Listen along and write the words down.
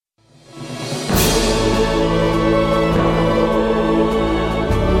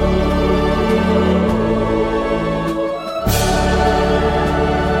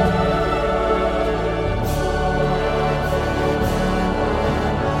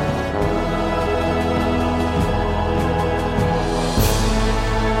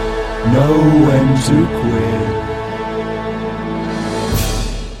know when to quit.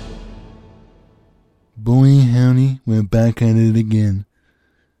 Boy howdy, we're back at it again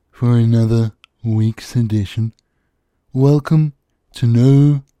for another week's edition. Welcome to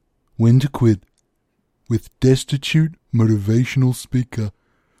Know When to Quit with destitute motivational speaker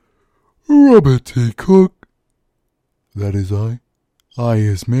Robert T. Cook. That is I. I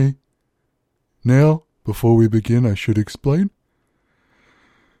is me. Now, before we begin, I should explain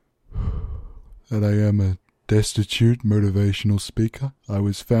that I am a destitute motivational speaker. I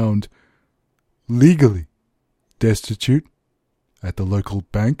was found legally destitute at the local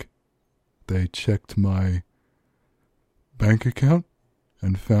bank. They checked my bank account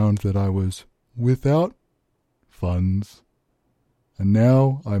and found that I was without funds. And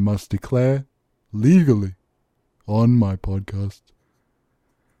now I must declare legally on my podcast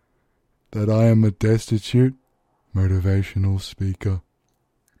that I am a destitute motivational speaker.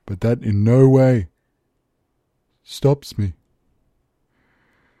 But that in no way stops me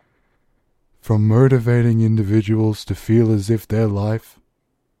from motivating individuals to feel as if their life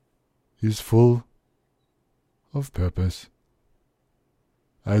is full of purpose.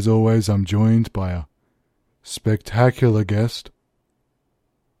 As always, I'm joined by a spectacular guest.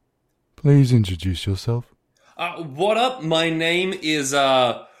 Please introduce yourself. What up? My name is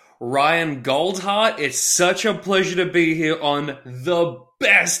Ryan Goldhart. It's such a pleasure to be here on the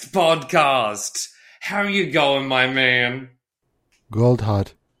best podcast. How are you going, my man?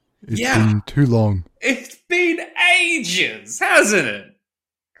 Goldhart, it's been too long. It's been ages, hasn't it?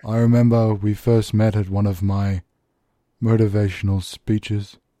 I remember we first met at one of my motivational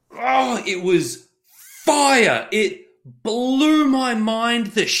speeches. Oh, it was fire. It blew my mind,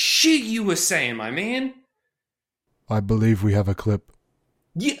 the shit you were saying, my man. I believe we have a clip.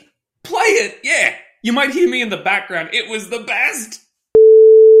 Yeah, play it, yeah. You might hear me in the background. It was the best.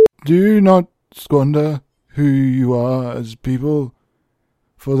 Do not squander who you are as people,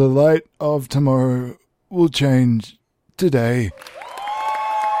 for the light of tomorrow will change today.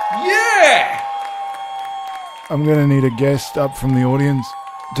 Yeah! I'm going to need a guest up from the audience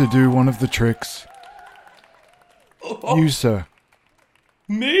to do one of the tricks. Oh, you, sir.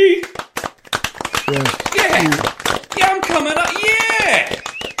 Me? Yes. Yeah! You. Yeah, I'm coming up, yeah!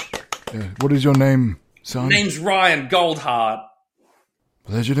 What is your name, son? Name's Ryan Goldhart.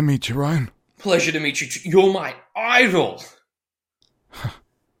 Pleasure to meet you, Ryan. Pleasure to meet you. You're my idol.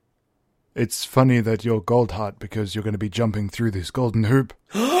 It's funny that you're Goldhart because you're going to be jumping through this golden hoop.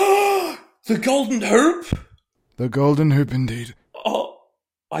 The golden hoop? The golden hoop, indeed.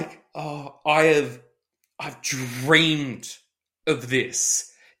 I've dreamed of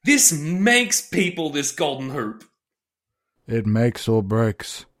this. This makes people this golden hoop. It makes or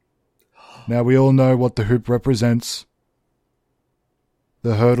breaks. Now we all know what the hoop represents.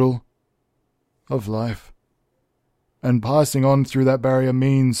 The hurdle of life. And passing on through that barrier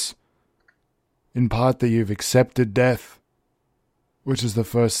means, in part, that you've accepted death, which is the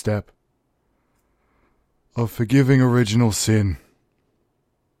first step of forgiving original sin.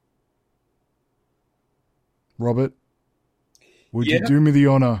 Robert, would you do me the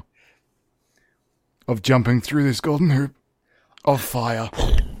honor of jumping through this golden hoop of fire?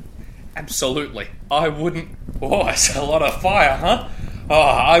 Absolutely. I wouldn't... Oh, it's a lot of fire, huh? Oh,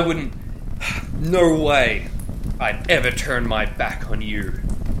 I wouldn't... No way I'd ever turn my back on you.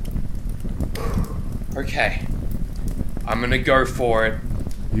 Okay. I'm gonna go for it.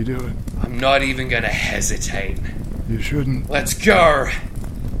 You do it. I'm not even gonna hesitate. You shouldn't. Let's go!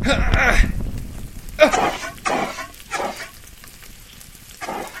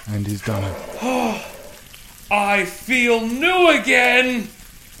 And he's done it. I feel new again!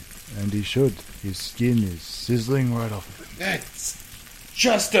 And he should. His skin is sizzling right off of him. That's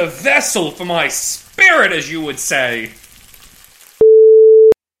just a vessel for my spirit, as you would say.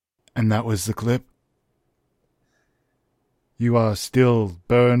 And that was the clip. You are still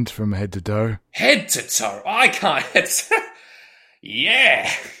burned from head to toe. Head to toe? I can't... Yeah!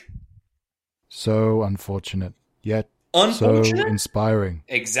 So unfortunate, yet Unfortunate? so inspiring.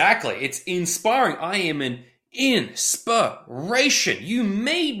 Exactly. It's inspiring. I am an inspiration. You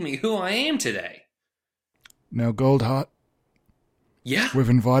made me who I am today. Now, Goldhart, Yeah? we've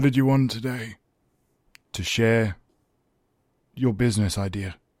invited you on today to share your business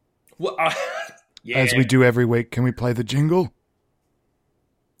idea. Well, yeah. As we do every week, can we play the jingle?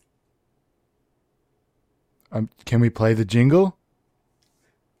 Can we play the jingle?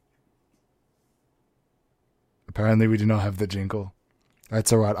 Apparently we do not have the jingle.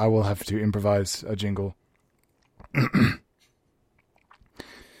 That's alright, I will have to improvise a jingle.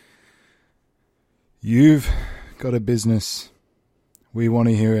 You've got a business. We want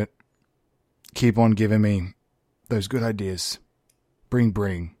to hear it. keep on giving me those good ideas. Bring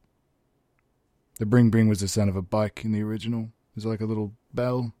Bring. The Bring Bring was the sound of a bike in the original. It was like a little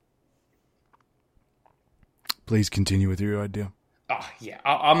bell. Please continue with your idea. Oh, yeah,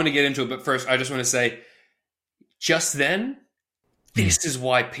 I'm going to get into it, but first I just want to say, just then, this is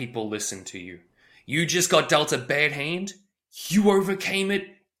why people listen to you. You just got dealt a bad hand. You overcame it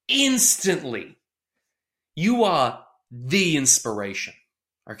instantly. You are the inspiration,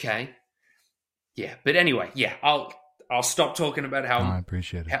 okay? Yeah, but anyway, yeah, I'll stop talking about how... I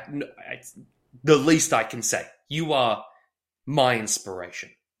appreciate it. It's the least I can say. You are my inspiration.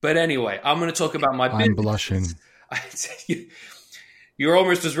 But anyway, I'm going to talk about my business. I'm blushing. You're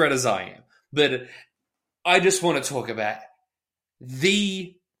almost as red as I am. But I just want to talk about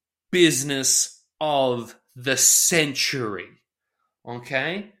the business of the century.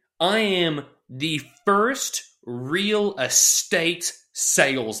 Okay? I am the first real estate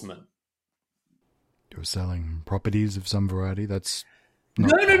salesman. You're selling properties of some variety? That's No.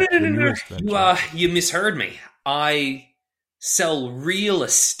 venture. You misheard me. I sell real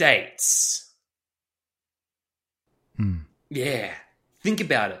estates. Yeah. Think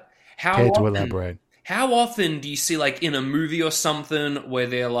about it. Care to elaborate? How often do you see, like, in a movie or something where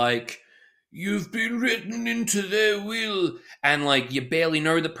they're like, you've been written into their will, and, like, you barely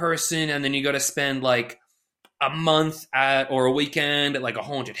know the person, and then you got to spend, like, a month or a weekend at, like, a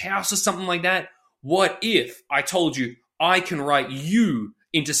haunted house or something like that? What if I told you I can write you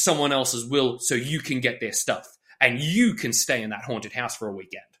into someone else's will so you can get their stuff, and you can stay in that haunted house for a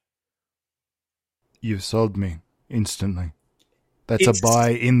weekend? You've sold me instantly. That's a buy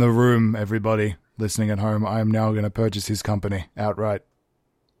in the room, everybody listening at home. I am now going to purchase his company outright.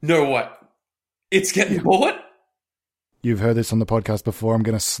 No, what? It's getting bought? You've heard this on the podcast before. I'm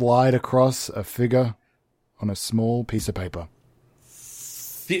going to slide across a figure on a small piece of paper.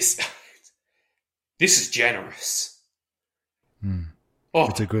 This is generous. Oh,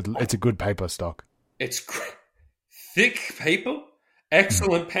 it's a good paper stock. It's thick paper,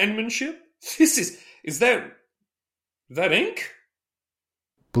 excellent penmanship. Is that ink?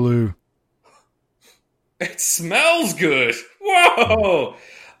 Blue. It smells good. Whoa!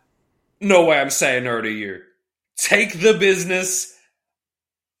 No way I'm saying no to you. Take the business.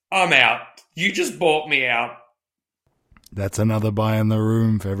 I'm out. You just bought me out. That's another buy in the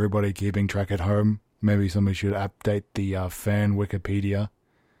room for everybody keeping track at home. Maybe somebody should update the fan Wikipedia.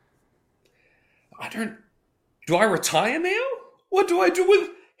 Do I retire now? What do I do with...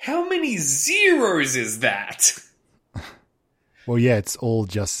 How many zeros is that? Well, yeah, it's all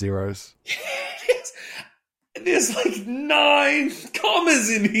just zeros. There's like 9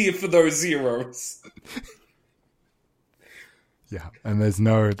 commas in here for those zeros. Yeah, and there's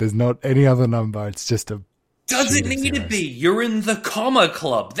not any other number. It's just a... Doesn't need to be. You're in the comma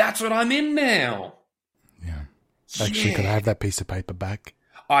club. That's what I'm in now. Yeah. Actually, could I have that piece of paper back?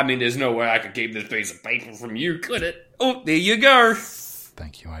 I mean, there's no way I could keep this piece of paper from you, could it? Oh, there you go.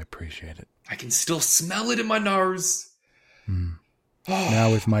 Thank you, I appreciate it. I can still smell it in my nose.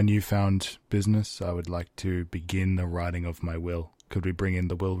 Now, with my newfound business, I would like to begin the writing of my will. Could we bring in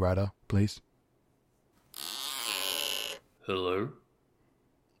the will writer, please? Hello?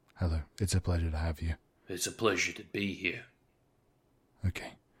 Hello, it's a pleasure to have you. It's a pleasure to be here.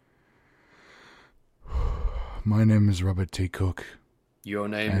 Okay. My name is Robert T. Cook. Your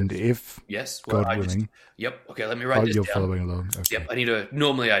name and is... if, yes, well, God willing... Yep, okay, let me write this you're down. following along. Okay. Yep, I need to...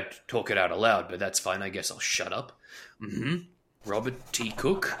 Normally I'd talk it out aloud, but that's fine. I guess I'll shut up. Robert T.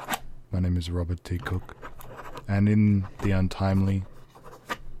 Cook. My name is Robert T. Cook. And in the untimely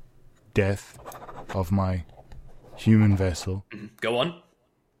death of my human vessel... Go on.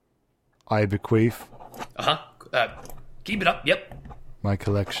 I bequeath... keep it up, yep. My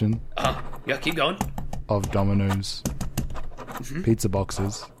collection... Yeah, keep going. Of Domino's pizza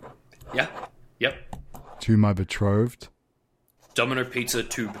boxes... Yeah, yep. To my betrothed... Domino pizza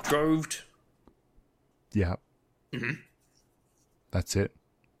to betrothed. Yeah. That's it.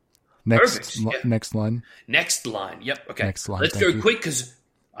 Next line. Next line. Yep. Okay. Next line. Let's go quick because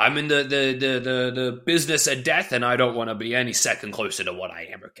I'm in the business of death, and I don't want to be any second closer to what I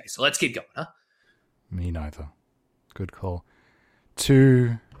am. Okay. So let's keep going, huh? Me neither. Good call.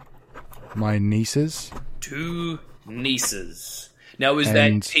 To my nieces. 2 nieces. Now, is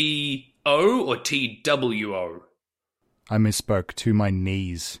that T-O or T-W-O? I misspoke. To my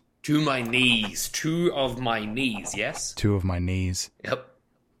knees. To my knees. 2 of my knees, yes? 2 of my knees. Yep.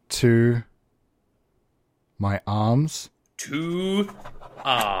 To my arms. 2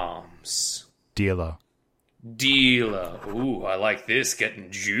 arms. Dealer. Ooh, I like this.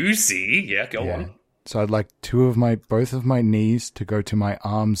 Getting juicy. Yeah, go on. So I'd like both of my knees to go to my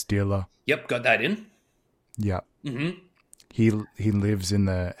arms dealer Yep, got that in. Yeah. Mm-hmm. He lives in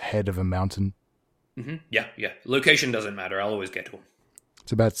the head of a mountain. Mm-hmm. Yeah, yeah. Location doesn't matter. I'll always get to him.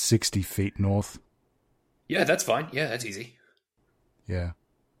 It's about 60 feet north. Yeah, that's fine. Yeah, that's easy. Yeah.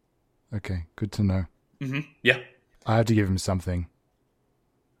 Okay, good to know. Mm-hmm. Yeah. I have to give him something.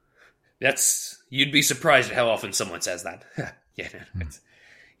 You'd be surprised at how often someone says that. Yeah, it's,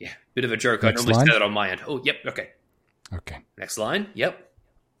 yeah. Bit of a joke. Next I normally line? say that on my end. Oh, yep, okay. Okay. Next line. Yep.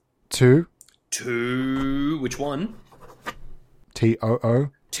 2. Which one? T-O-O.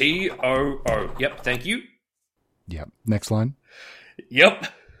 T-O-O. Yep, thank you. Yep. Next line. Yep.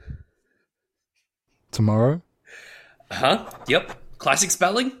 Tomorrow. Uh-huh. Yep. Classic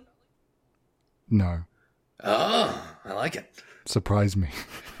spelling? No. Oh, I like it. Surprise me.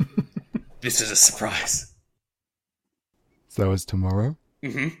 This is a surprise. So is tomorrow.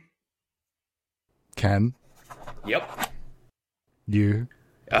 Mm-hmm. Can Yep. you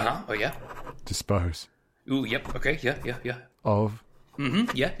Uh-huh. Oh, yeah. dispose Ooh, yep. Okay, yeah, yeah, yeah. of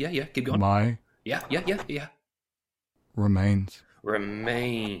Mm-hmm. Yeah, yeah, yeah. Keep going. my Yeah, yeah, yeah, yeah. remains?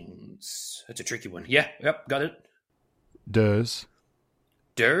 Remains. That's a tricky one. Yeah, yep, got it. Ders.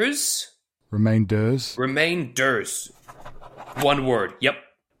 Ders? Remainders. Remainders. One word. Yep.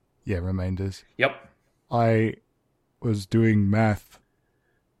 Yeah, remainders. Yep. I was doing math,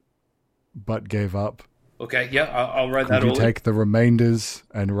 but gave up. Okay, yeah, I'll write that Could you all take the remainders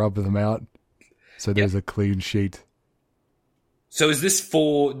and rub them out so there's a clean sheet? So is this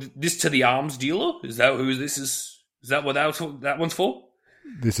for this to the arms dealer? Is that who this is? Is that what that one's for?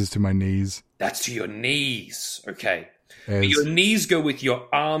 This is to my knees. That's to your knees. Okay. As, Your knees go with your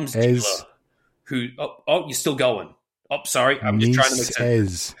arms as- dealer. Who? Oh, you're still going. Oh, sorry. I'm just trying to make sense.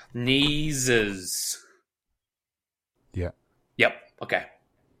 as. Kneeses. Yeah. Yep. Okay.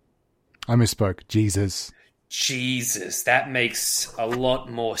 I misspoke. Jesus. Jesus, that makes a lot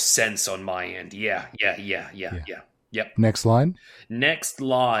more sense on my end. Yeah. Yep. Next line. Next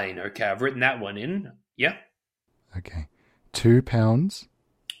line. Okay, I've written that one in. Yeah. Okay. 2 pounds.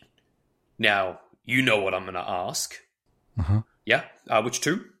 Now, you know what I'm going to ask. Uh-huh. Yeah. Which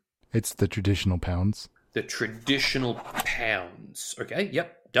two? It's the traditional pounds. The traditional pounds. Okay,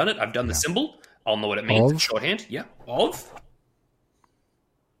 yep. Done it. I've done the symbol. I'll know what it means in Of? shorthand. Yeah. Of?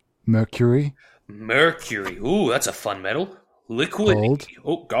 Mercury. Mercury. Ooh, that's a fun metal. Liquid. Gold.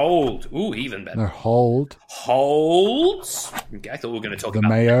 Oh, gold. Ooh, even better. No, hold. Holds. Okay, I thought we were going to talk The about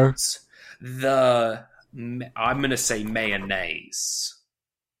mayo. metals. I'm going to say mayonnaise.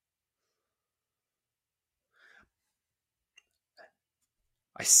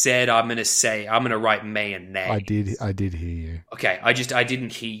 I said I'm going to write mayonnaise. I did hear you. Okay, I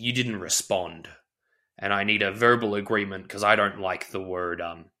didn't hear, you didn't respond. And I need a verbal agreement because I don't like the word,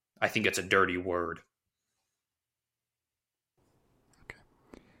 I think it's a dirty word.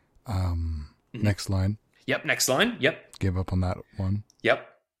 Next line. Yep, next line. Yep, Give up on that one. yep.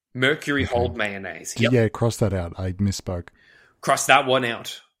 Mercury hold mayonnaise. Yep. Yeah, cross that out. I misspoke. Cross that one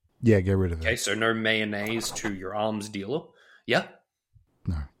out. Yeah, get rid of it. Okay, so no mayonnaise to your arms dealer. Yeah.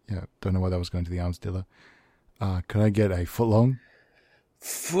 No, yeah, don't know why that was going to the arms dealer. Can I get a foot long?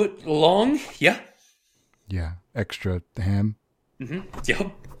 Foot long. Yeah. Yeah, extra ham. Mm-hmm.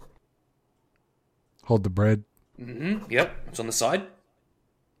 Yep. Hold the bread Mm-hmm. Yep. It's on the side.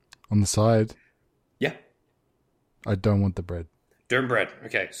 on the side. Yeah. I don't want the bread. Don't bread.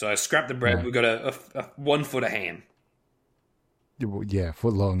 Okay, so I scrapped the bread. No. We've got a 1 foot of ham. Yeah,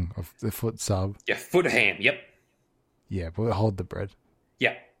 foot long of the foot sub. Yeah, foot of ham. Yep. Yeah, but hold the bread.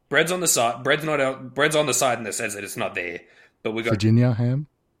 Yeah. Bread's on the side. Bread's not out. Bread's on the side in the sense that it's not there. But we got Virginia ham.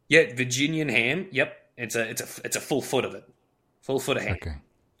 yeah, Virginian ham. Yep. It's a full foot of it. Full foot of ham. Okay.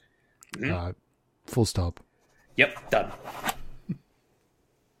 Mm-hmm. Full stop. Yep. Done.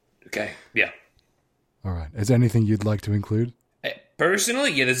 Okay. Yeah. All right. Is there anything you'd like to include?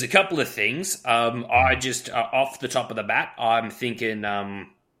 Personally, yeah, there's a couple of things. I just off the top of the bat, I'm thinking.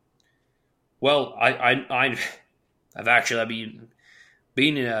 Well, I've actually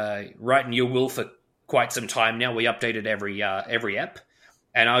been writing your will for quite some time now. We updated every app,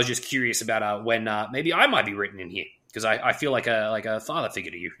 and I was just curious about when maybe I might be written in here because I feel like a father figure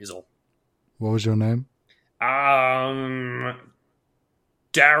to you is all. What was your name?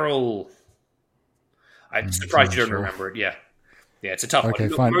 Daryl. I'm surprised you don't sure. remember it. Yeah. Yeah, it's a tough Okay,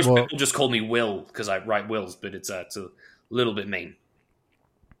 one. fine. Most Well- people just call me Will because I write wills, but it's a little bit mean.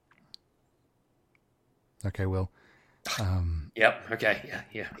 Okay, Will. Yep. Okay.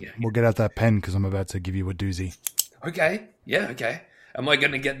 Yeah. We'll get out that pen because I'm about to give you a doozy. Okay. Yeah. Okay. Am I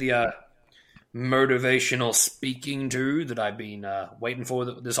going to get the motivational speaking to that I've been waiting for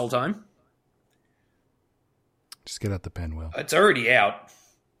this whole time? Just get out the pen, Will. It's already out.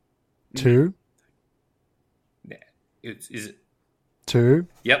 2. Is it? 2.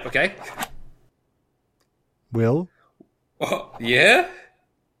 Yep. Okay. Will. Oh, yeah.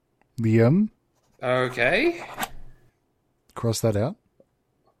 Liam. Okay. Cross that out.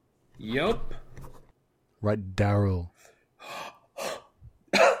 Yup. Write Daryl.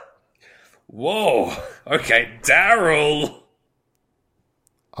 Whoa. Okay, Daryl.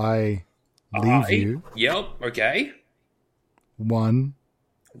 I leave you Yep. Okay. 1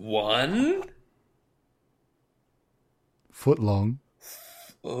 foot long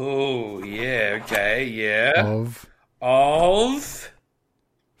Oh, yeah. Okay. Yeah. of Of.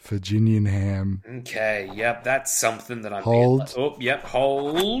 Virginian ham. Okay. Yep. That's something that I'm. Hold. Oh. Yep.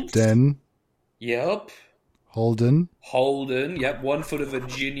 Hold. Den. Yep. Holden. Holden. Yep. 1 foot of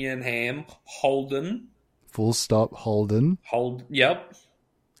Virginian ham. Holden. Full stop. Holden. Yep.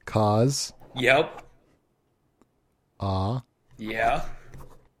 Cars Yep. are Yeah.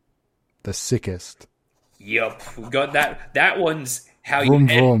 the sickest. Yep. We got that. That one's how Vroom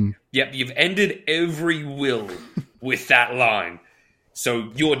you. vroom. Yep. You've ended every will with that line.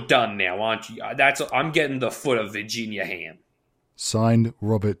 So you're done now, aren't you? I'm getting the foot of Virginia ham. Signed,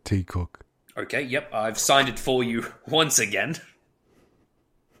 Robert T. Cook. Okay. Yep. I've signed it for you once again.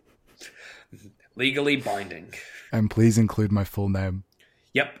 Legally binding. And please include my full name.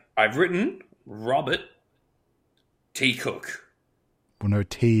 Yep. I've written Robert T. Cook. Well, no,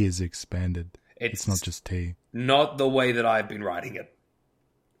 T is expanded. It's It's not just T. not the way that I've been writing it.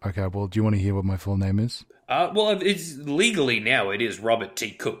 Okay, well, do you want to hear what my full name is? Well, it's legally now. It is Robert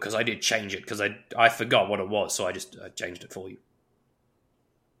T. Cook because I did change it because I forgot what it was, so I just changed it for you.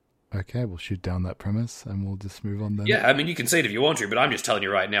 Okay, we'll shoot down that premise and we'll just move on then. Yeah, I mean you can say it if you want to, but I'm just telling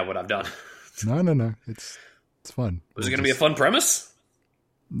you right now what I've done. No. It's fun. Was it going to be a fun premise?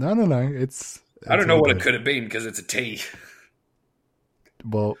 No. It's I don't know all what it good. could have been because it's a T.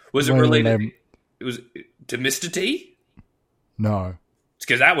 Well, Was it my related? name- It was to Mr. T. No.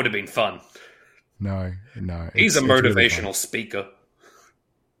 Because that would have been fun. No. He's a It's really motivational fun. speaker.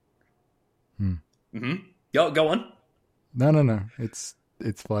 Yeah, go on. No. It's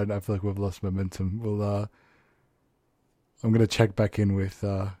fine. I feel like we've lost momentum. We'll I'm gonna check back in with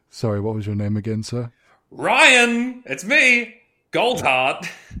sorry, what was your name again, sir? Ryan, it's me, Goldheart.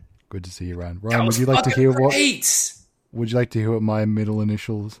 Good to see you, Ryan. That Ryan, was would you like to fucking hear what great. would you like to hear what my middle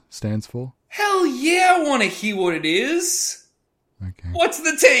initials stands for? Hell yeah, I want to hear what it is. Okay. What's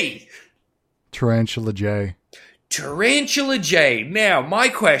the T? Tarantula J. Tarantula J. Now, my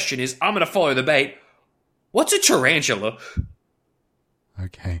question is, I'm going to follow the bait. What's a tarantula?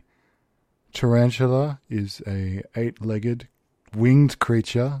 Okay. Tarantula is a 8-legged winged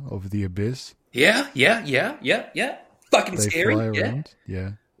creature of the abyss. Yeah. Fucking They scary. fly Yeah. around.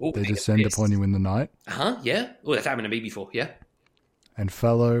 Yeah. Oh, They take a descend piss. upon you in the night. Uh-huh, yeah. Oh, that's happened to me before, yeah. And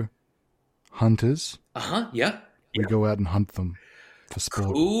fellow hunters, Uh-huh, yeah. we go out and hunt them for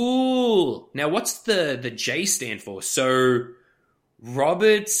sport. Cool. Now, what's the J stand for? So,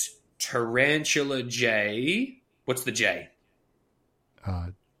 Robert Tarantula J. What's the J?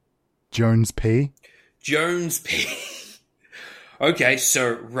 Jones P. Jones P. Okay,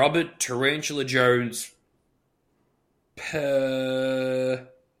 so Robert Tarantula Jones.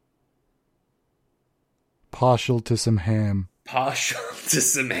 Partial to some ham. Partial to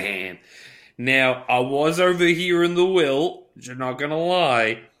some ham. Now, I was over here in the will, you're not gonna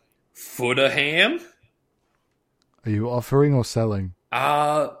lie. Foot of ham? Are you offering or selling?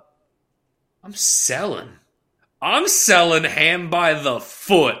 I'm selling. I'm selling ham by the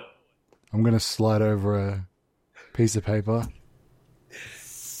foot. I'm going to slide over a piece of paper.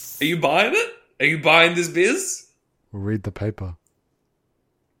 Are you buying it? Are you buying this biz? We'll read the paper.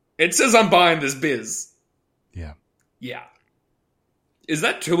 It says I'm buying this biz. Yeah. Yeah. Is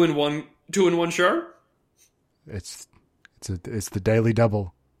that two in one show? It's the Daily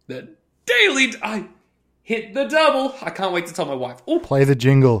Double. The daily... I hit the double. I can't wait to tell my wife. Oh, Play the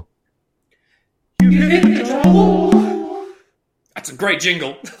jingle. you hit the double. That's a great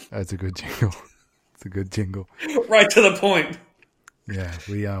jingle. That's a good jingle. It's a good jingle. Right to the point. Yeah,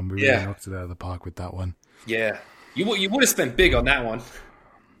 we really Yeah. knocked it out of the park with that one. Yeah. You would have spent big on that one.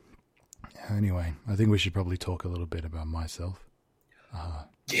 Anyway, I think we should probably talk a little bit about myself.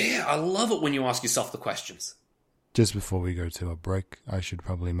 Yeah, I love it when you ask yourself the questions. Just before we go to a break, I should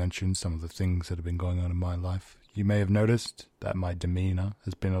probably mention some of the things that have been going on in my life. You may have noticed that my demeanor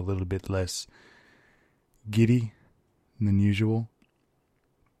has been a little bit less giddy than usual.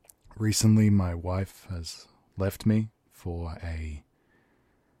 Recently, my wife has left me for a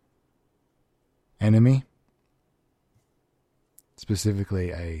enemy.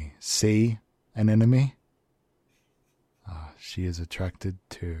 Specifically an enemy. She is attracted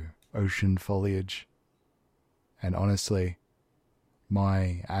to ocean foliage. And honestly,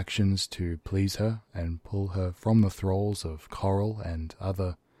 my actions to please her and pull her from the thralls of coral and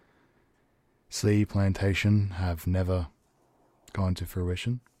other sea plantation have never gone to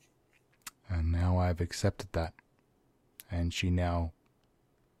fruition. And now I've accepted that. And she now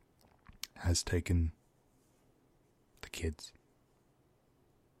has taken the kids.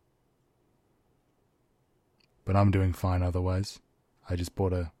 But I'm doing fine otherwise. I just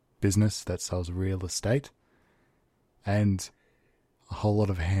bought a business that sells real estate and a whole lot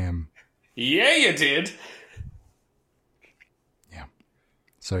of ham. Yeah, you did. Yeah.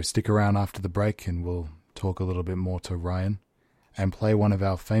 So stick around after the break and we'll talk a little bit more to Ryan and play one of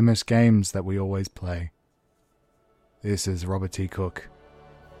our famous games that we always play. This is Robert T. Cook.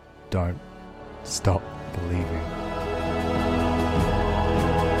 Don't stop believing.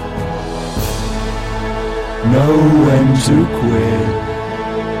 Know when to quit.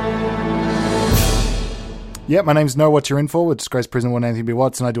 Yeah, my name's Know What You're In For with Disgraced Prison Warden Anthony B.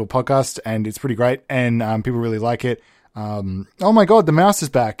 Watts, and I do a podcast, and it's pretty great, and people really like it. Oh my god, the mouse is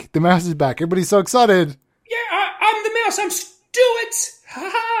back. The mouse is back. Everybody's so excited. Yeah, I'm the mouse. I'm Stuart.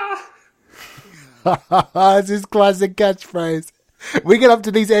 Ha Ha! It's his classic catchphrase. We get up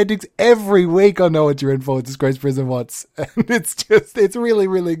to these endings every week on Know What You're In For with Disgraced Prison Watts. And it's really,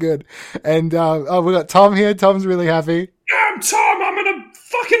 really good. And we got Tom here. Tom's really happy. I'm Tom. I'm in a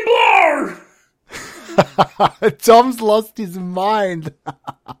fucking blow. Tom's lost his mind.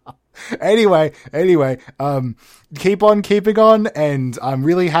 Anyway, keep on keeping on, and I'm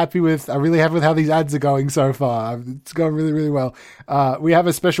really happy with how these ads are going so far. It's going really, really well. We have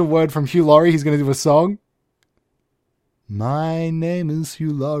a special word from Hugh Laurie. He's going to do a song. My name is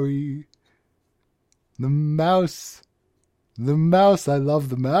Hugh Laurie. The mouse, I love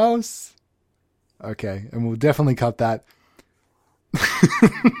the mouse. Okay, and we'll definitely cut that.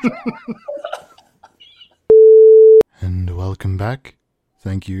 And welcome back.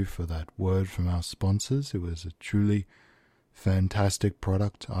 Thank you for that word from our sponsors. It was a truly fantastic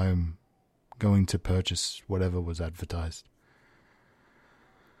product. I am going to purchase whatever was advertised.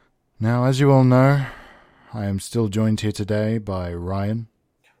 Now, as you all know, I am still joined here today by Ryan.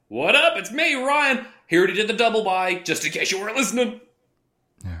 What up? It's me, Ryan. He already did the double buy, just in case you weren't listening.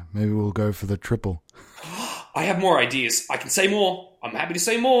 Yeah, maybe we'll go for the triple. I have more ideas. I can say more. I'm happy to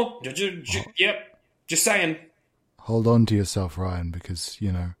say more. Yep. Just saying. Hold on to yourself, Ryan, because,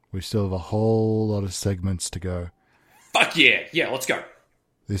 we still have a whole lot of segments to go. Fuck yeah. Yeah, let's go.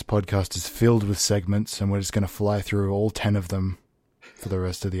 This podcast is filled with segments, and we're just going to fly through all 10 of them for the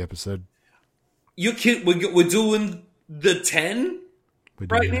rest of the episode. We're doing the 10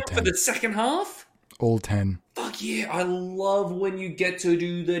 right now for the second half? All 10. Fuck yeah, I love when you get to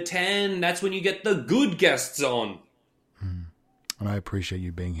do the 10. That's when you get the good guests on. And I appreciate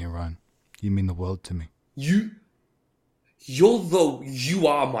you being here, Ryan. You mean the world to me. You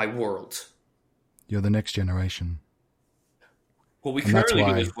are my world. You're the next generation. Well, we can only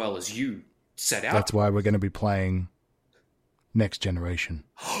do as well as you set out. That's why we're going to be playing Next Generation.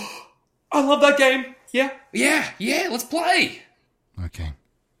 I love that game. Yeah, let's play. Okay.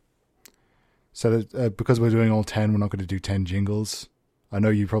 So because we're doing all 10, we're not going to do 10 jingles. I know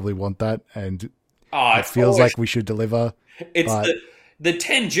you probably want that, and it feels like we should deliver. It's the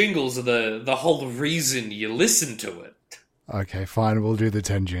 10 jingles are the whole reason you listen to it. Okay, fine. We'll do the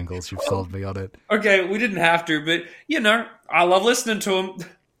 10 jingles. You've sold me on it. Okay, we didn't have to, but, I love listening to them.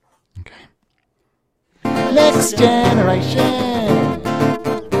 Okay. Next Generation!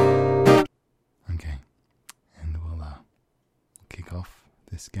 Okay. And we'll kick off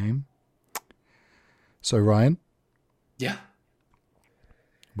this game. So, Ryan? Yeah?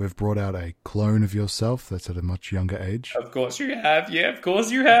 We've brought out a clone of yourself that's at a much younger age. Of course you have. Yeah, of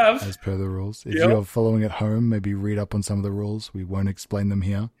course you have. As per the rules. If you're following at home, maybe read up on some of the rules. We won't explain them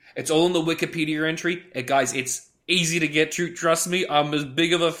here. It's all in the Wikipedia entry. Guys, it's easy to get to. Trust me, I'm as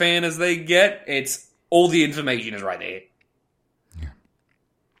big of a fan as they get. It's all the information is right there. Yeah.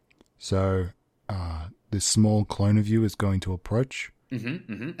 So, this small clone of you is going to approach.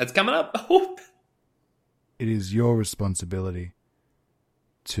 It's coming up. It is your responsibility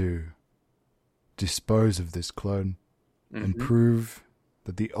to dispose of this clone and prove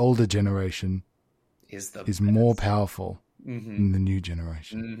that the older generation is more powerful than the new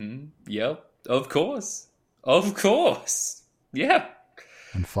generation. Yep, of course. Yeah.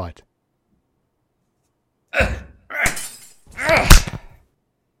 And fight. That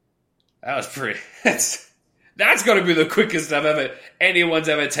was pretty. That's got to be the quickest anyone's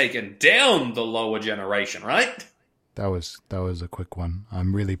ever taken down the lower generation, right? That was a quick one.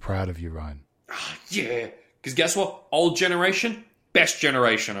 I'm really proud of you, Ryan. Yeah, because guess what? Old generation, best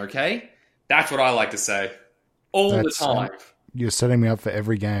generation, okay? That's what I like to say. All the time. You're setting me up for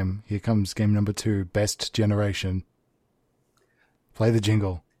every game. Here comes game number 2, best generation. Play the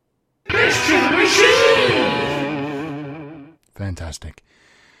jingle. Best generation! Fantastic.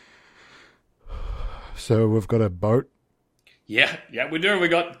 So we've got a boat. Yeah, we do. We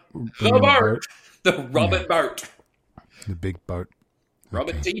got the Bring in a boat. The Robert boat. The big boat.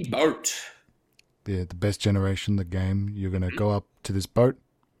 Robert T. Boat. The best generation, the game. You're going to go up to this boat.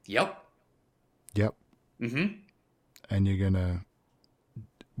 Yep. Mm-hmm. And you're going to...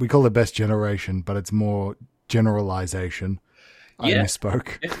 We call it best generation, but it's more generalization. Yeah. I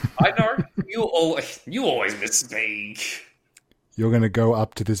misspoke. I know. You always misspeak. You're going to go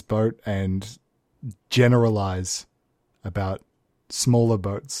up to this boat and generalize about smaller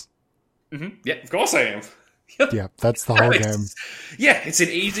boats. Mm-hmm. Yeah, of course I am. Yeah, that's the whole game. Yeah, it's an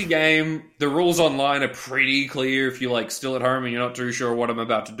easy game. The rules online are pretty clear if you're still at home and you're not too sure what I'm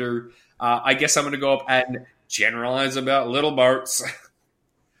about to do. I guess I'm going to go up and generalize about little boats.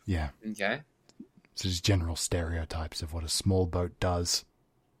 Yeah. Okay. So just general stereotypes of what a small boat does.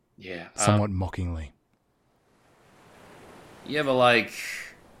 Yeah. Somewhat mockingly. You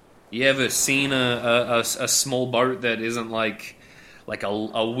ever seen a small boat that isn't like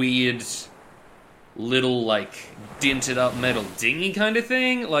a weird little dented up metal dinghy kind of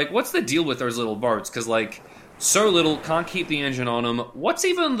thing? What's the deal with those little boats? Because so little, can't keep the engine on them. What's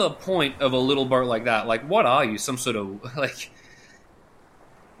even the point of a little boat like that? What are you? Some sort of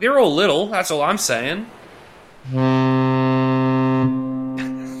they're all little. That's all I'm saying.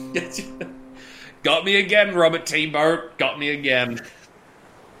 Got me again, Robert T. Boat. Got me again.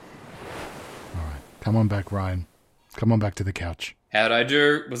 All right. Come on back, Ryan. Come on back to the couch. How'd I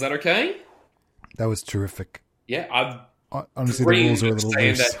do? Was that okay? That was terrific. Yeah, I've honestly, the rules are a little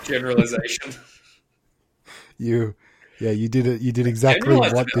saying loose. that generalization. You did it. You did exactly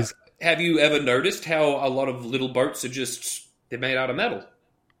what this. Have you ever noticed how a lot of little boats are they're made out of metal?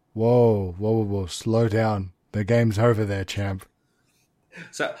 Whoa! Slow down. The game's over there, champ.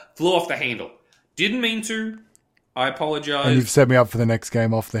 So flew off the handle. Didn't mean to. I apologize. And you've set me up for the next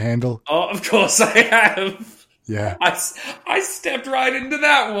game off the handle. Oh, of course I have. Yeah. I stepped right into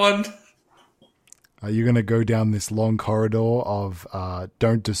that one. Are you going to go down this long corridor of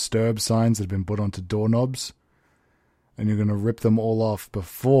don't disturb signs that have been put onto doorknobs? And you're going to rip them all off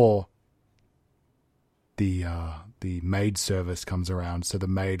before the maid service comes around. So the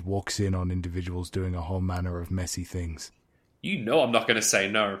maid walks in on individuals doing a whole manner of messy things. You know I'm not going to say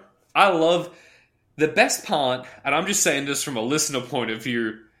no. I love... The best part, and I'm just saying this from a listener point of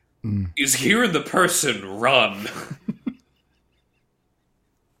view, is hearing the person run.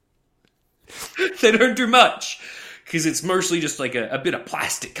 They don't do much, because it's mostly just a bit of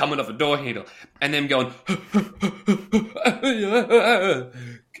plastic coming off a door handle, and them going...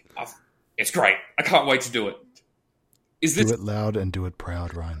 It's great. I can't wait to do it. Do it loud and do it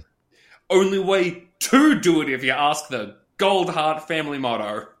proud, Ryan. Only way to do it, if you ask the Goldheart family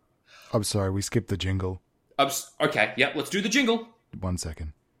motto. I'm sorry, we skipped the jingle. Okay, yeah, let's do the jingle. 1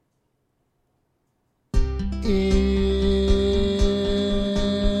 second.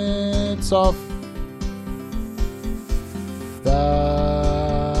 It's off the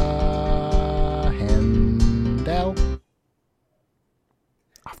handle.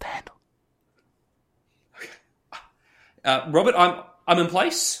 Off the handle. Robert, I'm in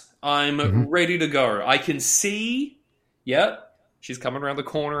place. I'm ready to go. I can see... Yep. She's coming around the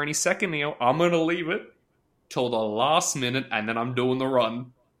corner any second now. I'm going to leave it till the last minute, and then I'm doing the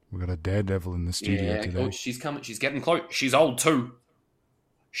run. We've got a daredevil in the studio today. Oh, she's coming. She's getting close. She's old, too.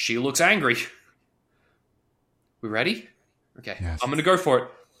 She looks angry. We ready? Okay. Yes. I'm going to go for it.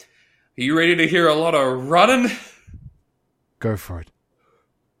 Are you ready to hear a lot of running? Go for it.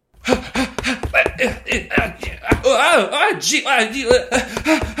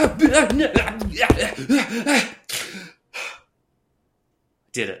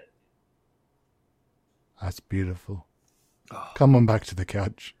 Did it. That's beautiful. Oh. Come on back to the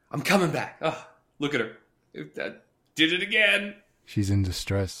couch. I'm coming back. Oh, look at her. Did it again. She's in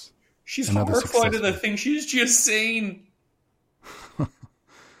distress. She's horrified of the thing she's just seen.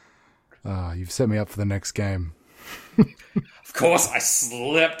 You've set me up for the next game. Of course, I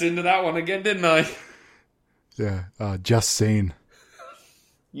slipped into that one again, didn't I? Yeah, just seen.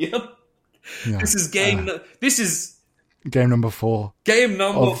 Yep. Yeah. This is game number 4. Game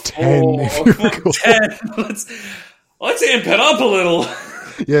number of 4 10, of 10. Let's amp it up a little.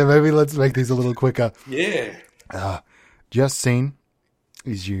 Yeah, maybe let's make these a little quicker. Yeah. Just seen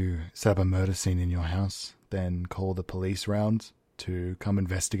is you set up a murder scene in your house, then call the police round to come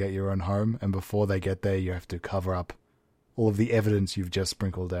investigate your own home, and before they get there, you have to cover up all of the evidence you've just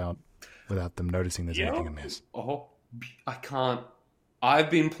sprinkled out without them noticing there's Yeah. anything amiss. Oh, I can't. I've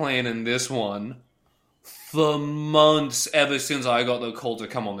been planning this one for months, ever since I got the call to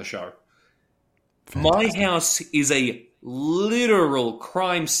come on the show. Fantastic. My house is a literal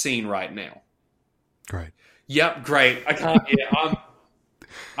crime scene right now. Great. Yep, great. I can't. Yeah, I'm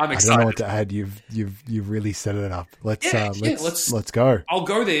I don't excited. know what to add. You've really set it up. Let's let's go. I'll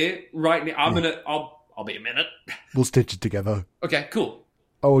go there right now. I'll be a minute. We'll stitch it together. Okay, cool.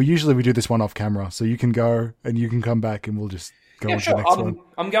 Oh, well, usually we do this one off camera, so you can go and you can come back and we'll just go Yeah, on to sure. the next one.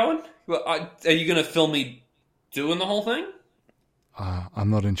 I'm going. Well, are you going to film me doing the whole thing? I'm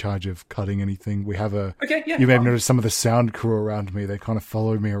not in charge of cutting anything. We have a. Okay, yeah. You may have noticed some of the sound crew around me. They kind of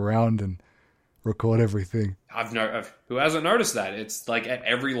follow me around and record everything. Who hasn't noticed that? It's like at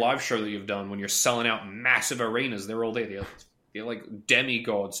every live show that you've done when you're selling out massive arenas, they're all there. They're like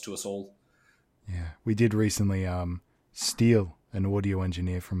demigods to us all. Yeah, we did recently steal an audio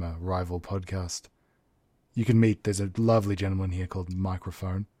engineer from a rival podcast. You can meet. There's a lovely gentleman here called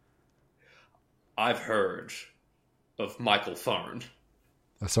Microphone. I've heard of Michael Phone.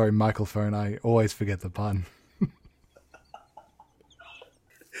 Sorry, Michael Phone. I always forget the pun.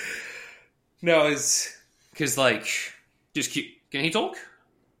 No, it's because can he talk?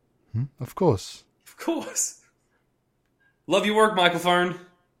 Of course. Of course. Love your work, Michael Phone.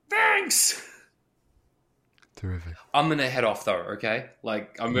 Thanks. Terrific. I'm gonna head off though. Okay,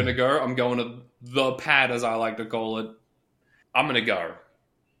 I'm gonna go. I'm going to the pad, as I like to call it. I'm gonna go.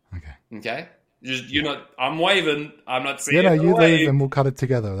 Okay. Okay. You're not. I'm waving. I'm not seeing. Yeah, no, you wave. leave and we'll cut it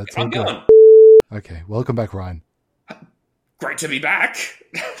together. That's all I'm good. going. Okay, welcome back, Ryan. Great to be back.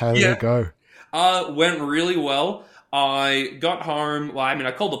 How did Yeah. it go? Went really well. I got home. Well, I mean,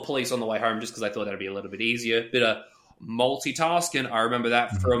 I called the police on the way home just because I thought that'd be a little bit easier. Bit of multitasking. I remember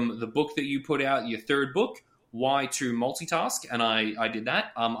that from the book that you put out, your third book, Why to Multitask, and I did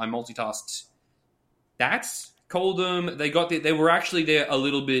that. I multitasked that. Called them. They got there. They were actually there a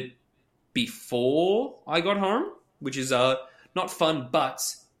little bit before I got home, which is not fun, but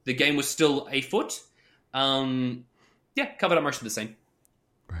the game was still afoot. Yeah, covered up most of the scene.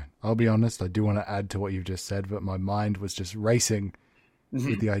 Right. I'll be honest, I do want to add to what you've just said, but my mind was just racing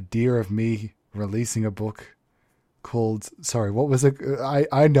with the idea of me releasing a book called, sorry, what was it?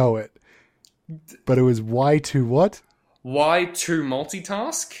 I know it, but it was Why to what? Why to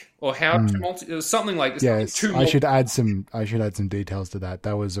multitask, or how to multi? It was something like Yes, I should add some details to that.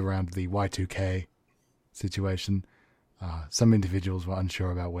 That was around the Y2K situation. Some individuals were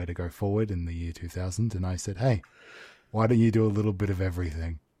unsure about where to go forward in the year 2000, and I said, hey, why don't you do a little bit of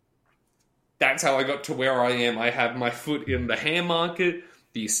everything? That's how I got to where I am. I have my foot in the ham market,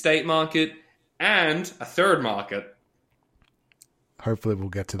 the estate market, and a third market. Hopefully we'll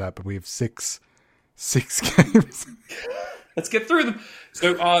get to that, but we have six games. Let's get through them.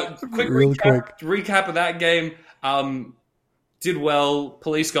 So, quick Real recap of that game. Did well.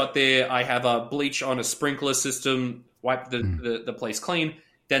 Police got there. I have a bleach on a sprinkler system, wiped the place clean.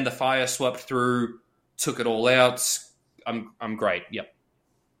 Then the fire swept through, took it all out. I'm great. Yep.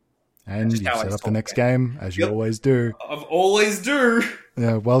 And you set up the next game, as you always do. I've always do.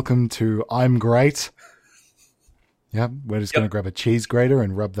 Yeah, welcome to I'm Great. Yep, we're just going to grab a cheese grater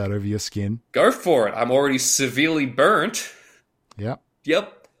and rub that over your skin. Go for it. I'm already severely burnt. Yep.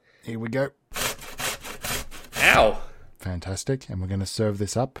 Yep. Here we go. Ow. Fantastic. And we're going to serve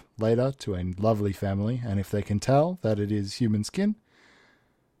this up later to a lovely family. And if they can tell that it is human skin,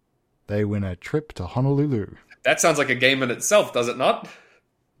 they win a trip to Honolulu. That sounds like a game in itself, does it not?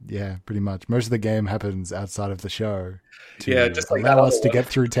 Yeah, pretty much. Most of the game happens outside of the show to just like allow that us to get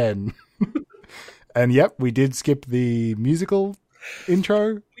through 10. And yep, we did skip the musical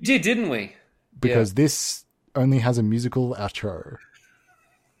intro. We did, didn't we? Because this only has a musical outro.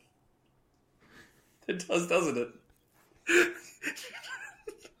 It does, doesn't it?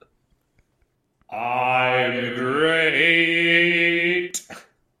 I'm great.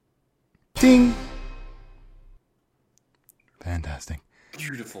 Ding! Fantastic.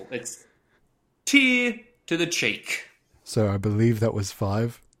 Beautiful. It's tear to the cheek. So I believe that was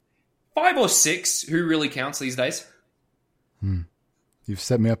 5. 5 or 6. Who really counts these days? You've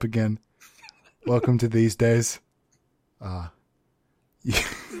set me up again. Welcome to these days.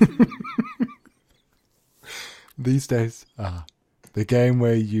 These days, the game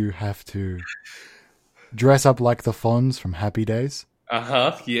where you have to dress up like the Fonz from Happy Days,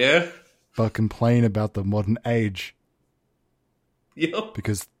 Yeah. but complain about the modern age. Yep.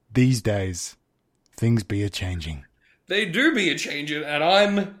 Because these days, things be a-changing. They do be a-changing,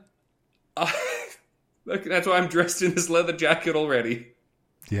 and look, that's why I'm dressed in this leather jacket already.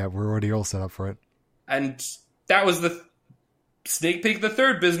 Yeah, we're already all set up for it. And that was sneak peek the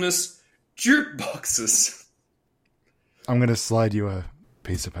third business, jukeboxes. I'm going to slide you a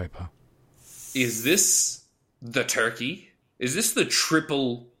piece of paper. Is this the turkey? Is this the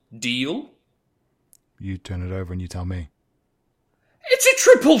triple deal? You turn it over and you tell me. It's a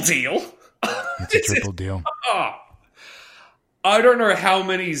triple deal. It's a triple deal. I don't know how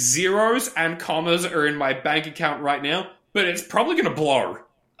many zeros and commas are in my bank account right now, but it's probably going to blow.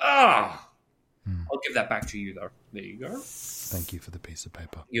 I'll give that back to you, though. There you go. Thank you for the piece of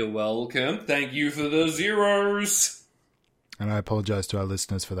paper. You're welcome. Thank you for the zeros. And I apologize to our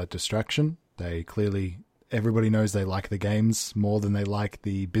listeners for that distraction. Everybody knows they like the games more than they like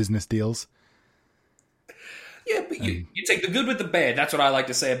the business deals. Yeah, but you take the good with the bad. That's what I like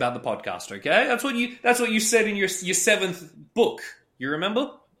to say about the podcast, okay? That's what you said in your seventh book. You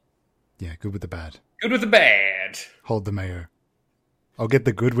remember? Yeah, good with the bad. Good with the bad. Hold the mayor. I'll get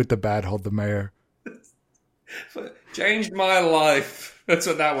the good with the bad, hold the mayor. Changed my life. That's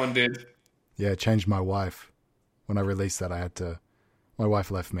what that one did. Yeah, it changed my wife. When I released that, my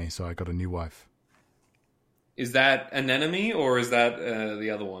wife left me, so I got a new wife. Is that an enemy, or is that the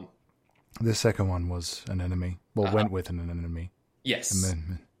other one? The second one was an enemy. Well, went with an enemy. Yes.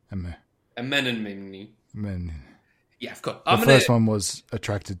 Amenemy. Yeah, of course. The first one was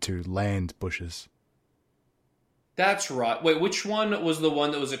attracted to land bushes. That's right. Wait, which one was the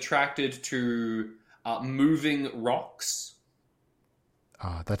one that was attracted to moving rocks?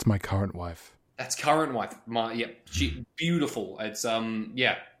 That's my current wife. That's current wife. She beautiful. It's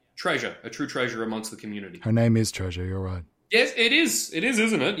treasure, a true treasure amongst the community. Her name is Treasure. You're right. Yes, it is. It is,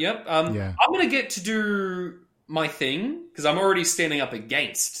 isn't it? Yep. Yeah. I'm going to get to do my thing, because I'm already standing up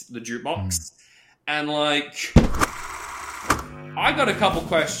against the jukebox. And, I got a couple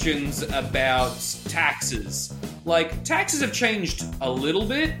questions about taxes. Taxes have changed a little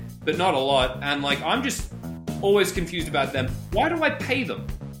bit, but not a lot. And, I'm just always confused about them. Why do I pay them?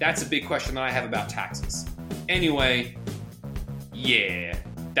 That's a big question that I have about taxes. Anyway, yeah,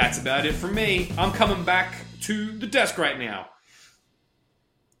 that's about it for me. I'm coming back to the desk right now.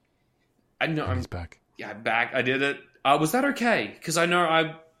 I know He's back. Yeah, I'm back. I did it. Was that okay? Because I know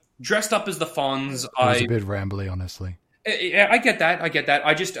I dressed up as the Fonz. It was a bit rambly, honestly. I get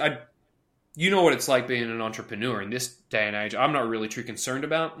that. You know what it's like being an entrepreneur in this day and age. I'm not really too concerned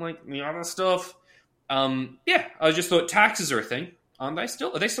about the other stuff. I just thought taxes are a thing, aren't they?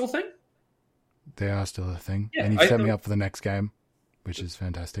 Are they still a thing? They are still a thing. Yeah, and you set me up for the next game, which is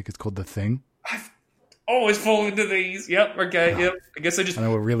fantastic. It's called The Thing. I've always fall into these. Yep. Okay. Yep. I guess I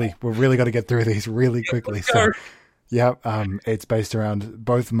know we're really got to get through these really quickly. So, it's based around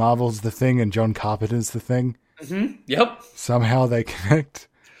both Marvel's The Thing and John Carpenter's The Thing. Mm-hmm. Yep. Somehow they connect,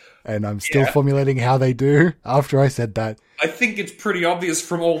 and I'm still formulating how they do. After I said that, I think it's pretty obvious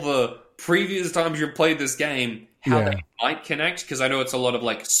from all the previous times you've played this game how they might connect, because I know it's a lot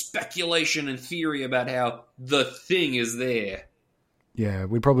of speculation and theory about how the thing is there. Yeah,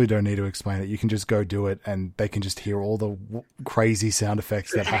 we probably don't need to explain it. You can just go do it, and they can just hear all the crazy sound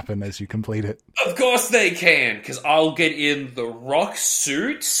effects that happen as you complete it. Of course they can, because I'll get in the rock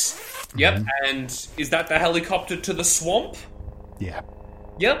suits. Yep, and is that the helicopter to the swamp? Yeah.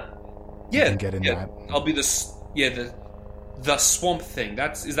 Yep. Yeah. You can get in that. I'll be the swamp thing.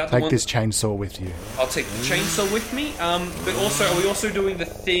 Is that the one? Take this chainsaw with you. I'll take the chainsaw with me. But also, are we also doing the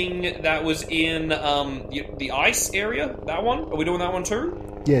thing that was in the ice area? That one? Are we doing that one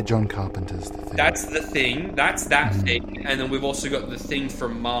too? Yeah, John Carpenter's The Thing. That's the thing. That's that thing. And then we've also got the thing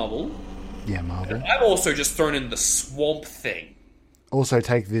from Marvel. Yeah, Marvel. And I've also just thrown in the swamp thing. Also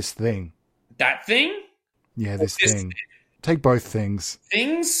take this thing. That thing? Yeah, this thing. Take both things.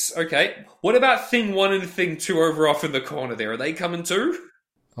 Things? Okay. What about thing 1 and thing 2 over off in the corner there? Are they coming too?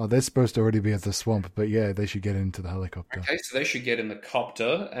 Oh, they're supposed to already be at the swamp, but yeah, they should get into the helicopter. Okay, so they should get in the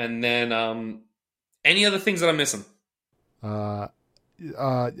copter. And then, any other things that I'm missing?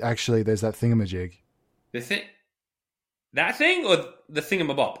 Actually, there's that thingamajig. The thing? That thing or the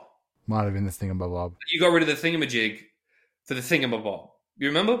thingamabob? Might have been the thingamabob. You got rid of the thingamajig for the thingamabob. You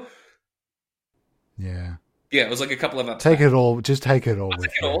remember? Yeah. Yeah, it was a couple of ups. Take it all. Just take it all.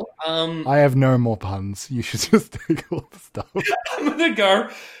 Take it all. I have no more puns. You should just take all the stuff. I'm going to go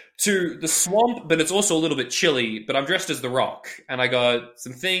to the swamp, but it's also a little bit chilly, but I'm dressed as the Rock, and I got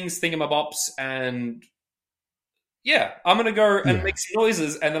some things, thingamabops, and yeah, I'm going to go and make some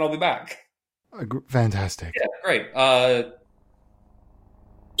noises, and then I'll be back. Fantastic. Yeah, great.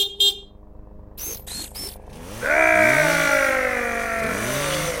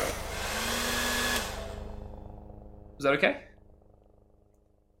 Is that okay?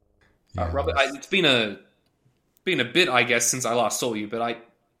 Yeah, Robert, it's been a bit, I guess, since I last saw you, but I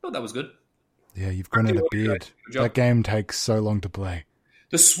thought that was good. Yeah, you've grown out a beard. Good job. That game takes so long to play.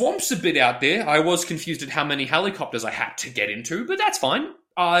 The swamp's a bit out there. I was confused at how many helicopters I had to get into, but that's fine.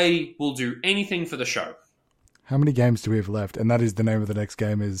 I will do anything for the show. How many games do we have left? And that is the name of the next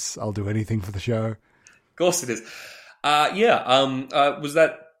game is I'll do anything for the show. Of course it is. Was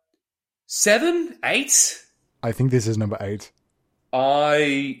that 7, 8? I think this is number 8.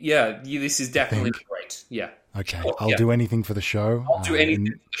 This is definitely great. Yeah. Okay, I'll do anything for the show. I'll do anything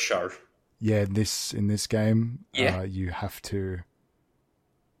for the show. Yeah, in this game, Yeah. you have to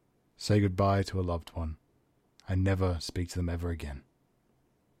say goodbye to a loved one and never speak to them ever again.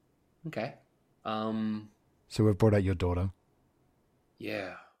 Okay. So we've brought out your daughter.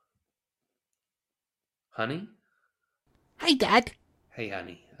 Yeah. Honey? Hey, Dad. Hey,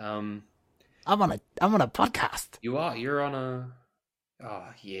 honey. I'm on a podcast. You're on a... Oh,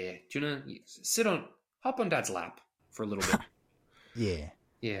 yeah. Do you know... Hop on Dad's lap for a little bit. Yeah.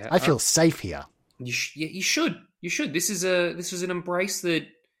 Yeah. I feel safe here. You should. You should. This was an embrace that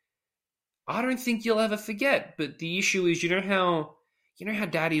I don't think you'll ever forget. But the issue is, you know how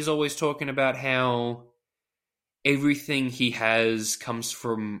Daddy's always talking about how everything he has comes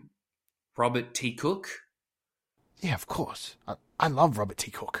from Robert T. Cook? Yeah, of course. I love Robert T.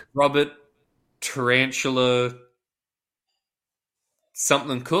 Cook. Robert Tarantula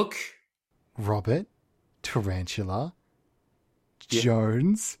something Cook? Robert Tarantula Yeah.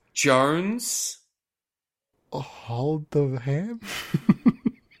 Jones. Jones? Hold the ham.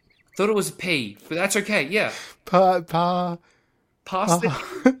 Thought it was a P, but that's okay. Yeah. Pardon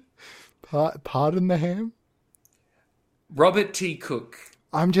the ham. Robert T. Cook.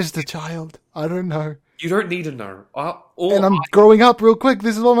 I'm just a child. I don't know. You don't need to know. And I'm growing up real quick.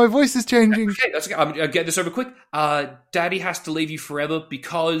 This is why my voice is changing. Okay, that's okay. I'll get this over quick. Daddy has to leave you forever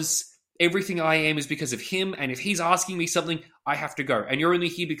because everything I am is because of him, and if he's asking me something, I have to go. And you're only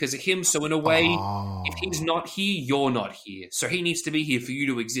here because of him, so in a way, if he's not here, you're not here. So he needs to be here for you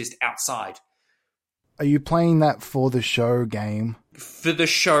to exist outside. Are you playing that for the show game? For the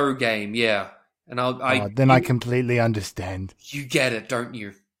show game, yeah. And I completely understand. You get it, don't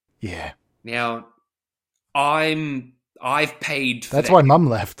you? Yeah. Now, I've paid for That's why Mum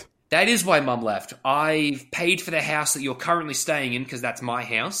left. That is why Mum left. I've paid for the house that you're currently staying in because that's my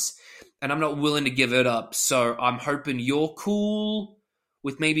house, and I'm not willing to give it up. So I'm hoping you're cool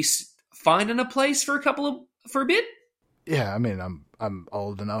with maybe finding a place for a bit. Yeah, I mean, I'm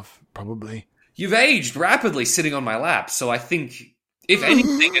old enough, probably. You've aged rapidly sitting on my lap, so I think, if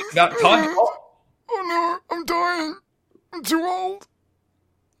anything, it's about time. Oh no, I'm dying. I'm too old.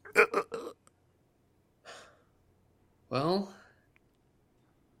 Well,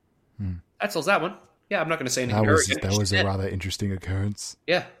 that solves that one. Yeah, I'm not going to say anything. That was a rather interesting occurrence.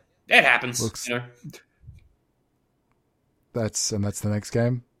 Yeah, it happens. That's the next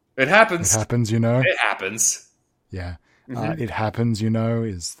game. It happens. It happens, you know. It happens. Yeah. Mm-hmm. It happens, you know,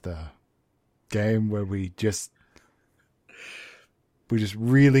 is the game where we just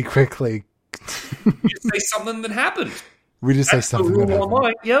really quickly You say something that happened. We just say something that happened.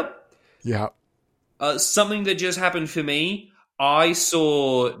 Online. Yep. Yeah. Something that just happened for me. I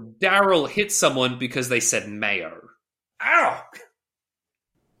saw Daryl hit someone because they said mayo. Ow!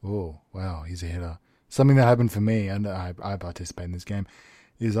 Oh, wow, he's a hitter. Something that happened for me, and I participate in this game,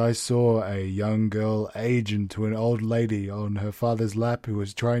 is I saw a young girl age into an old lady on her father's lap who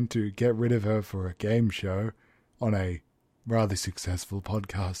was trying to get rid of her for a game show on a rather successful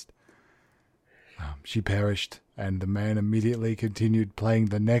podcast. She perished, and the man immediately continued playing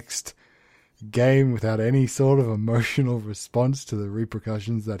the next game without any sort of emotional response to the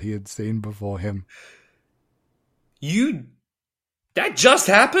repercussions that he had seen before him. That just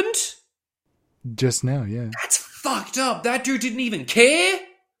happened? Just now, yeah. That's fucked up. That dude didn't even care?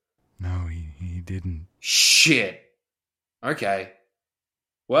 No, he didn't. Shit. Okay.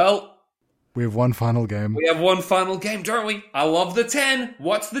 Well, we have one final game. We have one final game, don't we? I love the 10.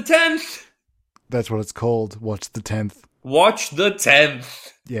 What's the 10th? That's what it's called. Watch the 10th. Watch the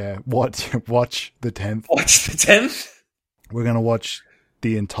 10th. Yeah, watch the 10th. Watch the 10th? We're going to watch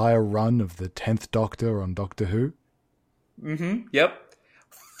the entire run of the 10th Doctor on Doctor Who. Mm-hmm, yep.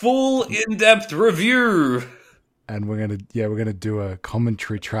 Full in-depth review. And we're gonna do a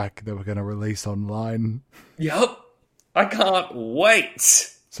commentary track that we're gonna release online. Yep. I can't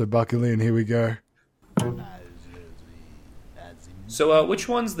wait. So buckle in, here we go. So which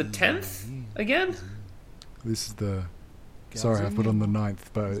one's the 10th again? This is the... Sorry, I put on the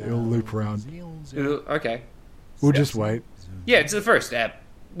 9th, but it'll loop around. Okay. We'll just wait. Yeah, it's the first app.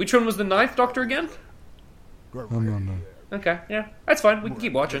 Which one was the 9th Doctor again? No. Okay, yeah. That's fine. We can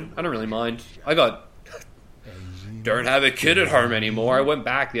keep watching. I don't really mind. I got don't have a kid at home anymore. I went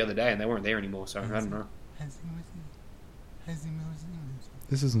back the other day and they weren't there anymore, so I don't know.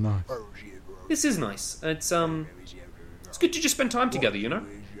 This is nice. This is nice. It's good to just spend time together, you know?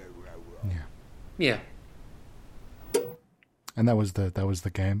 Yeah. Yeah. And that was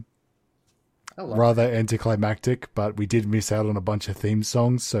the game. I love Rather anticlimactic, but we did miss out on a bunch of theme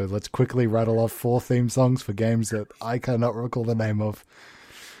songs, so let's quickly rattle off 4 theme songs for games that I cannot recall the name of.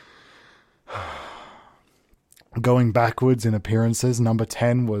 Going backwards in appearances, number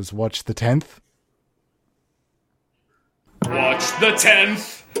 10 was Watch the 10th. Watch the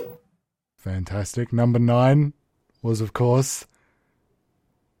 10th! Fantastic. Number 9 was, of course...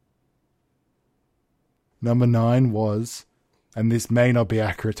 Number 9 was... And this may not be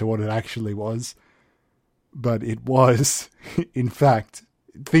accurate to what it actually was, but it was, in fact,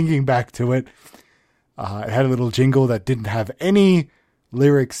 thinking back to it, it had a little jingle that didn't have any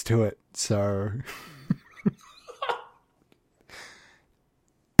lyrics to it, so...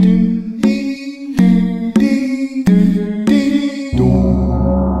 Okay,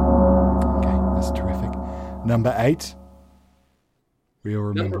 that's terrific. Number 8. We all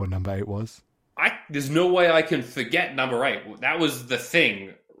remember what number 8 was. There's no way I can forget number 8. That was The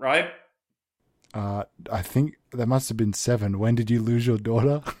Thing, right? I think that must have been 7. When did you lose your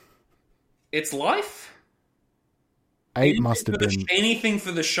daughter? It's Life? 8 must have been... Anything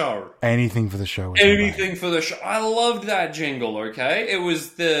for the show. Anything for the show. Anything for the show. I loved that jingle, okay? It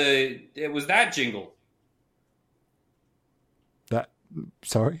was that jingle.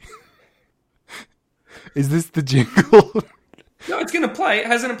 Sorry? Is this the jingle? No, it's going to play.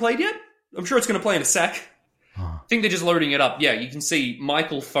 Hasn't it played yet? I'm sure it's going to play in a sec. I think they're just loading it up. Yeah, you can see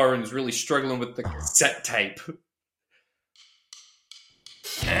Michael Phone's really struggling with the cassette tape.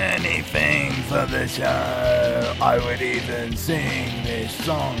 Anything for the show. I would even sing this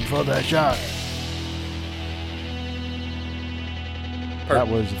song for the show. That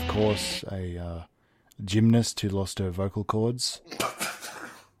was, of course, a gymnast who lost her vocal cords.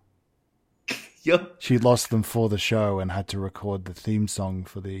 Yep. She lost them for the show and had to record the theme song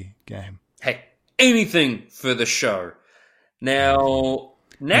for the game. Hey, anything for the show. Now,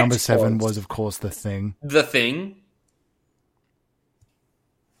 next number 7 was, of course, The Thing. The Thing.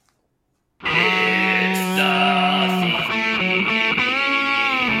 It's the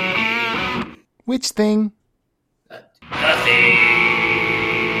thing. Which thing? The Thing.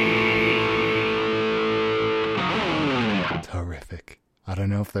 Terrific. I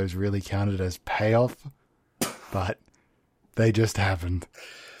don't know if those really counted as payoff, but they just happened.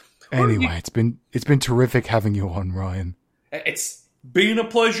 Anyway, it's been terrific having you on, Ryan. It's been a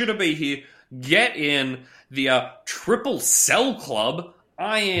pleasure to be here. Get in the Triple Cell Club.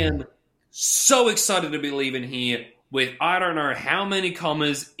 I am so excited to be leaving here with I don't know how many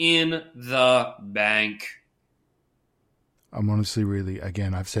commas in the bank. I'm honestly really,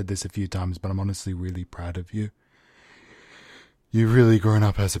 again, I've said this a few times, but I'm honestly really proud of you. You've really grown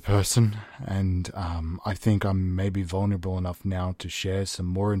up as a person, and I think I'm maybe vulnerable enough now to share some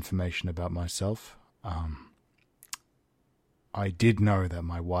more information about myself. I did know that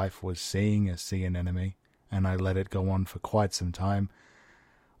my wife was seeing a sea anemone, and I let it go on for quite some time.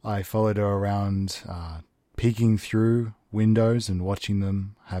 I followed her around, peeking through windows and watching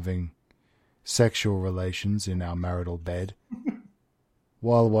them having sexual relations in our marital bed.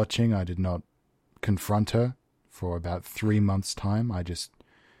 While watching, I did not confront her. For about 3 months' time, I just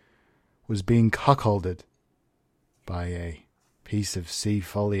was being cuckolded by a piece of sea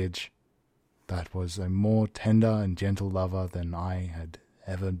foliage that was a more tender and gentle lover than I had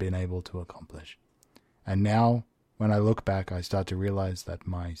ever been able to accomplish. And now, when I look back, I start to realize that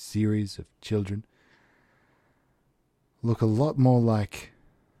my series of children look a lot more like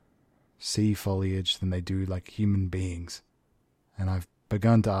sea foliage than they do like human beings. And I've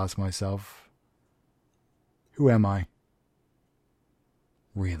begun to ask myself, who am I?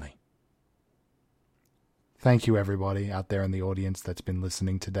 Really? Thank you, everybody out there in the audience that's been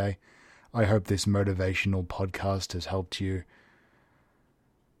listening today. I hope this motivational podcast has helped you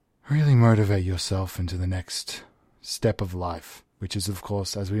really motivate yourself into the next step of life, which is, of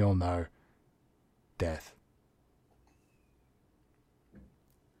course, as we all know, death.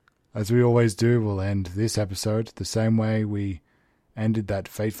 As we always do, we'll end this episode the same way we ended that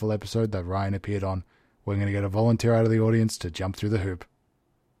fateful episode that Ryan appeared on. We're going to get a volunteer out of the audience to jump through the hoop.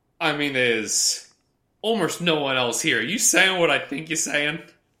 I mean, there's almost no one else here. Are you saying what I think you're saying?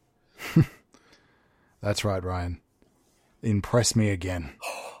 That's right, Ryan. Impress me again.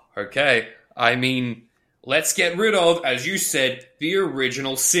 Okay. I mean, let's get rid of, as you said, the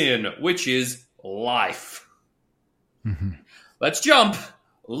original sin, which is life. Mm-hmm. Let's jump.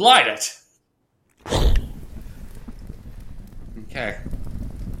 Light it. Okay.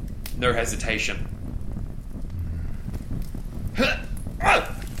 No hesitation.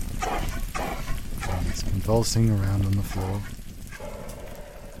 He's convulsing around on the floor.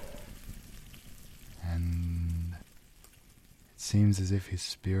 And it seems as if his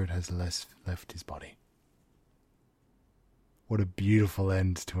spirit has left his body. What a beautiful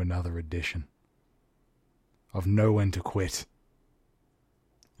end to another edition of Know When to Quit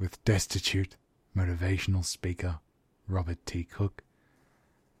with destitute motivational speaker Robert T. Cook.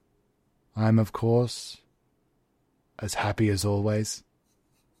 I'm, of course, as happy as always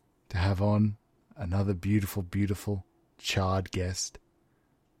to have on another beautiful, beautiful, charred guest.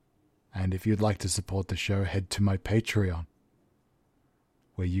 And if you'd like to support the show, head to my Patreon,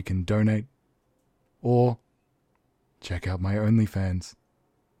 where you can donate or check out my OnlyFans.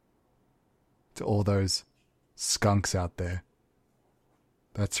 To all those skunks out there.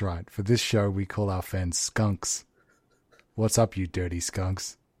 That's right, for this show we call our fans skunks. What's up, you dirty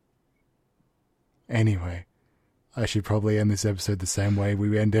skunks? Anyway, I should probably end this episode the same way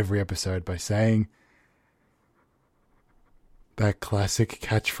we end every episode, by saying that classic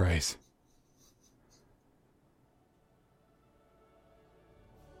catchphrase.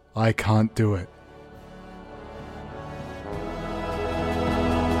 I can't do it.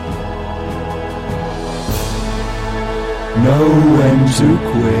 Know when to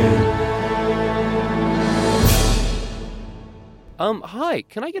quit. Hi,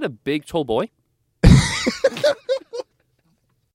 can I get a big tall boy?